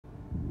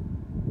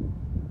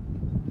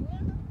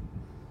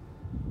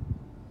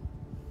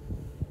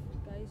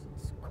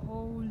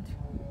cold,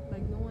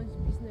 like no one's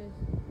business.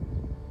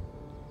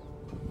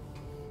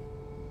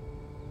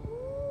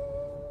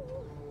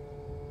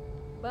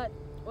 But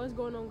what's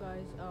going on,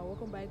 guys?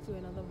 Welcome back to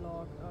another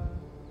vlog.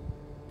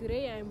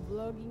 Today I'm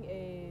vlogging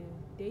a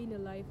day in the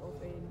life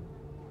of an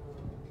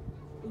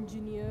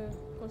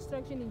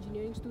construction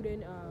engineering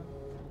student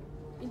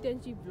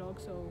internship vlog.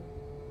 So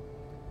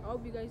I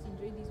hope you guys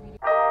enjoyed this video.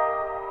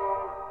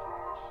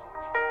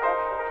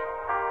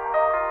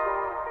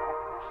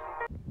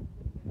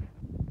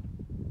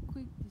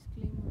 Quick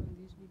disclaimer on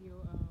this video.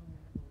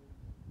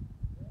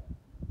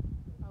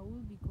 I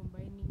will be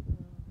combining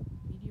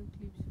video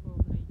clips from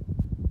like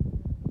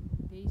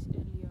days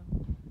earlier.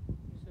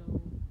 So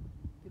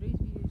today's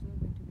video is not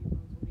going to be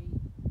about today.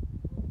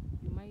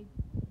 You might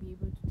be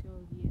able to tell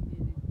here and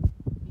there that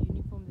the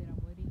uniform that I'm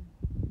wearing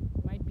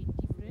might be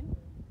different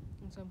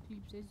in some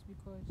clips. That's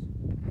because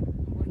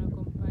I'm gonna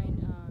combine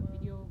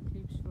video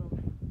clips from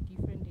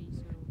different days.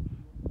 So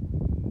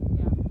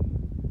yeah.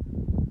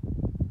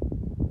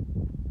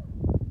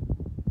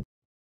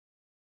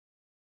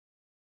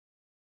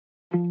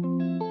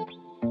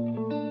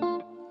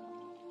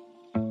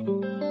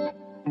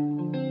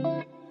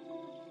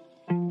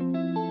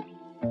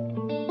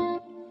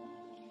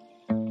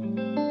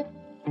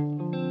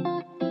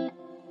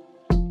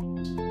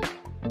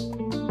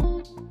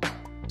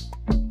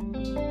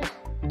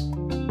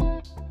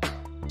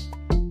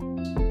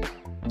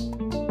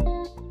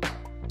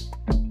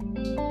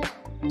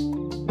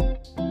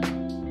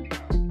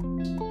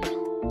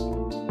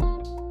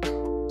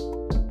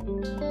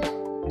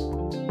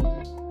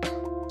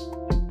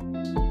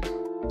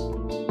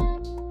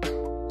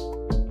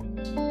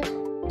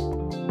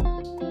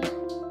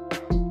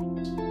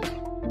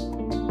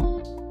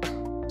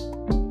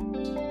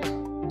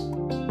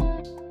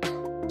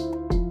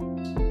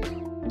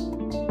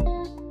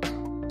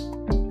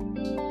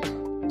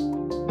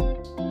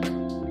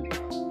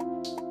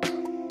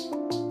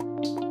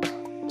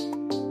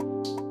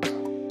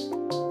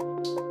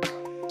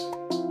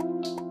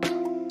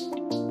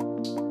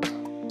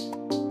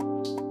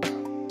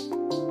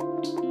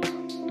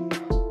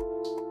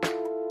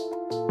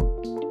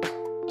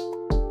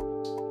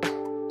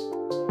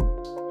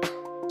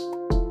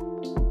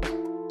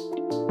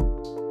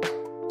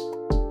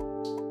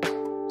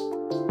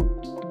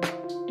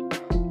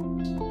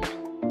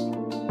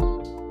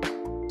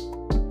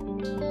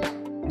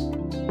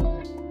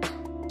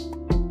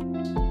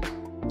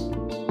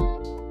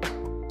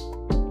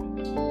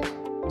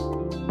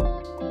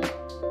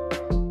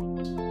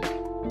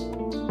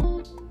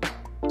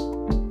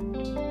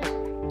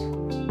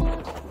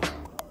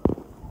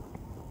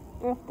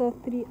 After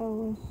 3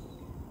 hours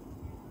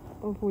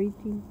of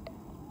waiting,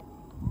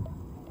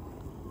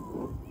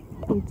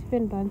 it's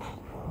been lunch.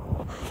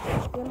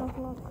 12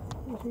 o'clock.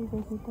 I'll show you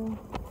guys the time.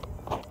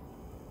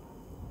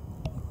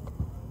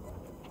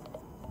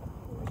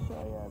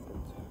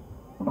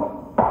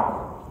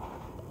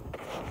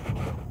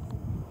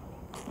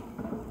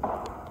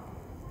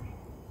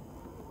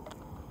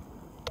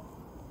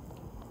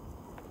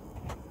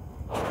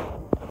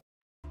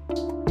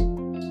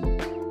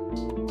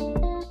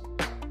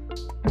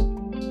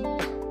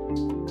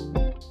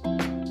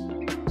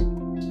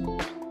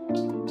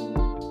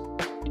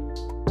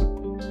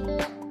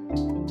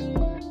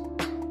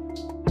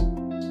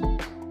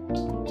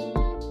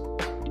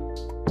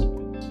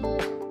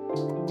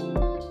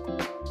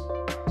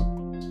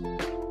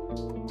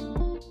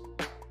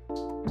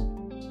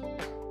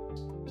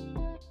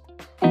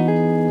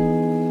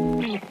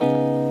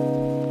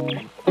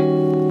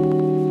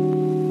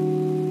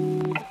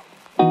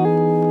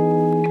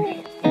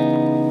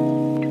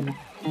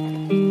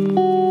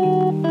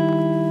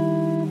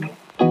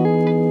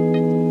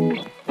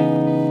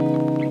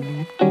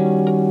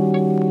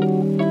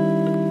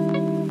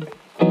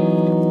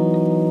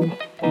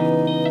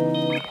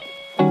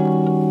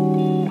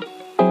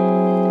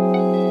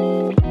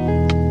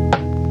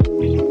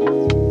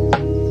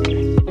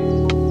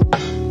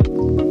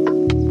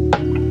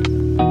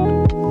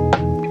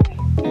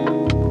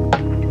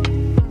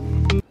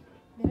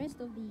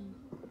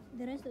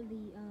 The rest of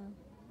the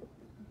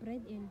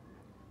bread and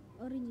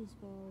oranges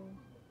for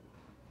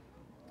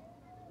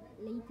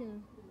later,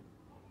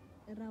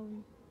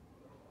 around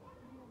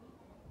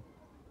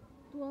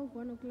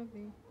 1 o'clock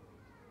there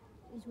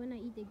is when I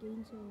eat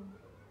again. So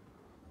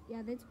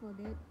yeah, that's for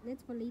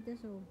later.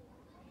 So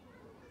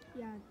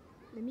yeah,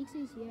 the mixer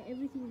is here,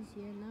 everything is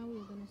here. Now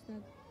we're gonna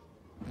start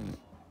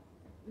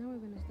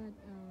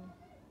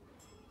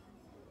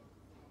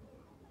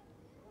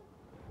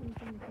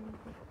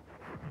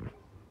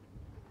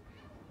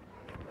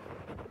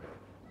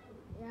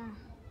yeah,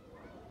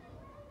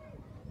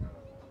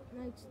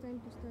 now it's time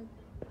to start,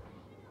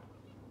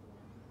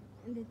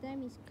 and the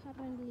time is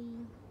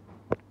currently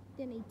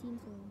 10:18.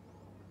 So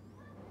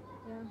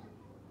yeah.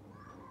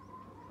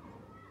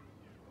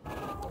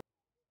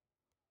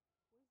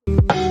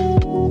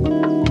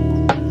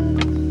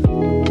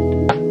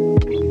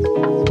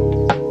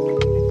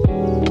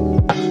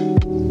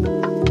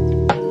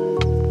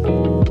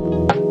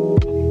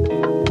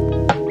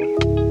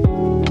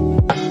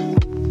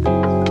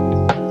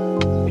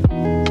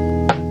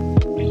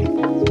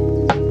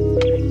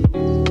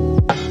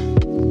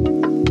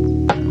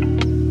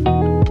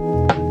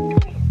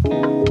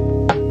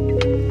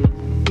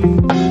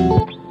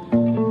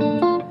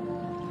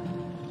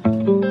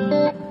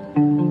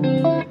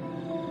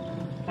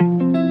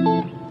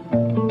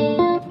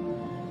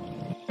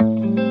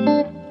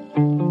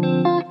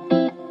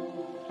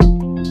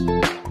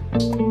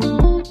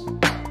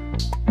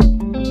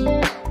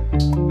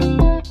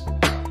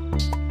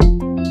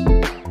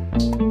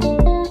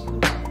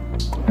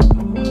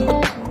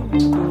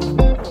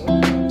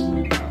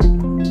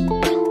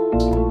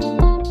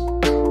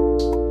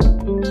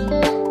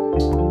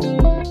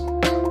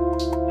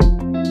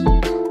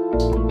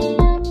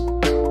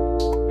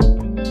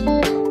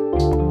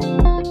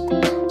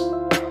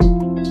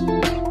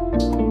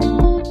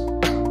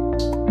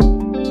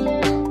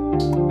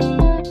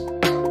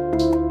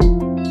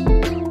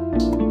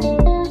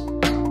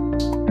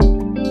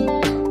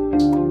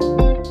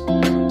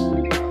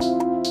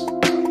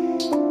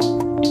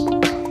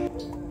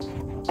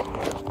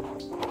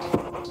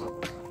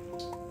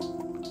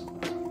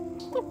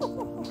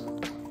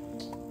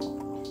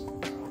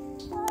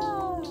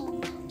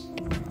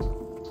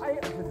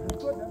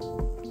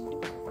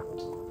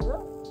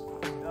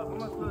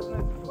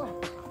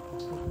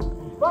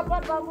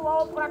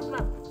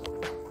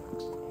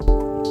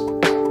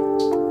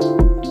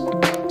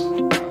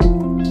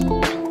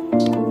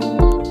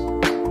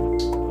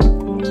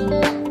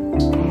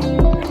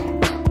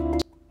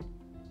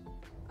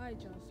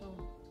 So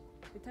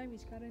the time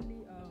is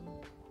currently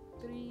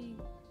 3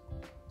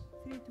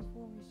 to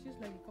 4. It's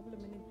just like a couple of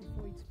minutes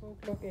before it's 4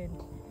 o'clock,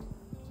 and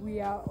we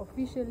are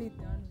officially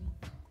done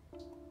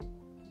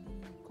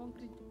with the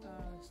concrete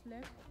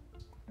slab.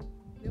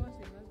 There was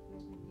a last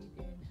block we did,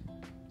 and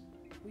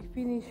we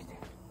finished.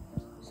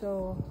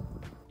 So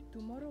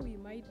tomorrow we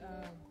might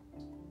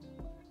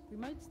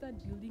start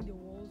building the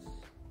walls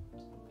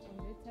on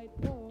that side,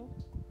 or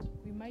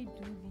we might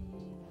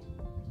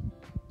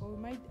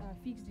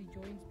fix the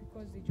joints,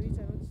 because the joints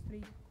are not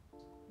straight.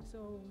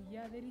 So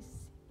yeah, that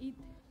is it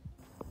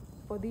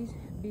for this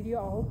video.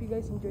 I hope you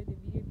guys enjoyed the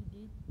video. If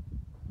you did,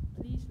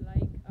 please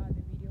like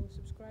the video,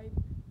 subscribe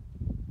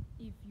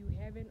if you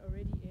haven't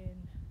already.